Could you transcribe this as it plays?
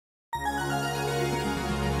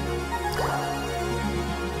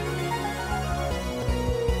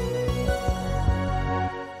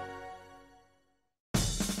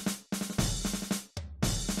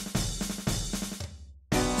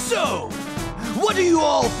What do you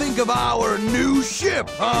all think of our new ship,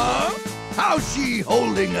 huh? How's she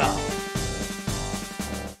holding up?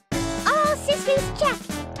 All systems check.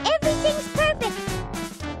 Everything's perfect.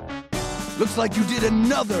 Looks like you did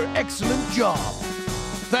another excellent job.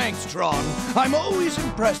 Thanks, Tron. I'm always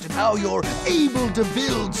impressed at how you're able to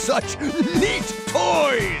build such neat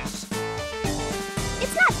toys.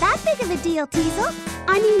 It's not that big of a deal, Teasel.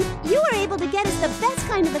 I mean, you were able to get us the best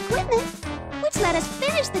kind of equipment, which let us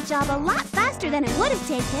finish the job a lot faster than it would have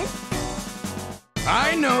taken.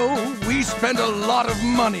 I know we spent a lot of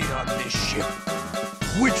money on this ship,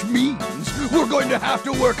 which means we're going to have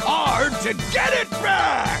to work hard to get it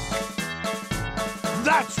back.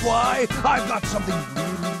 That's why I've got something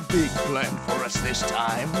really big planned for us this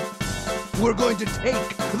time. We're going to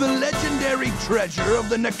take the legendary treasure of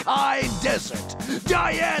the Nakai Desert,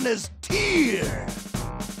 Diana's Tear.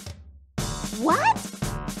 What?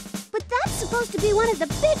 But that's supposed to be one of the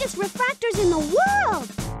biggest refractors in the world.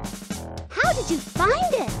 How did you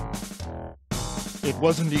find it? It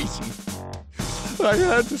wasn't easy. I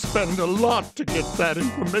had to spend a lot to get that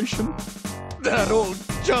information. That old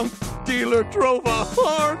junk dealer drove a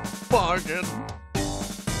hard bargain.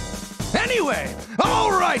 Anyway,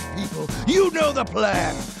 all right, people, you know the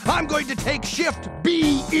plan. I'm going to take Shift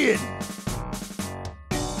B in.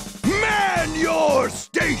 Man your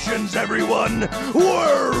stations, everyone.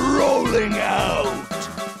 We're rolling out.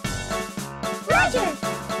 Roger!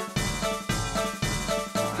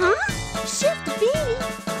 Huh? Shift B?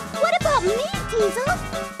 What about me, Teasel?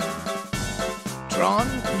 Tron,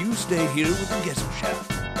 you stay here with the Gessel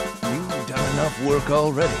Shaft. You've done enough work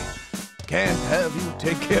already. Can't have you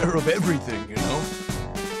take care of everything, you know?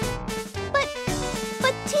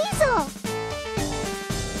 But Teasel!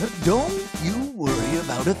 Don't you worry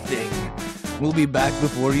about a thing. We'll be back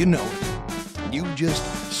before you know it. You just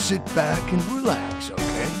sit back and relax,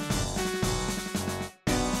 okay?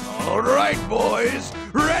 All right, boys.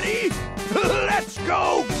 Ready? Let's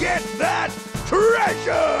go get that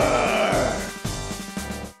treasure!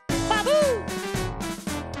 Baboo!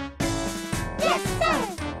 Yes, sir!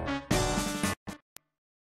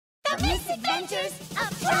 The Misadventures of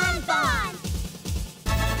Tron Bonne!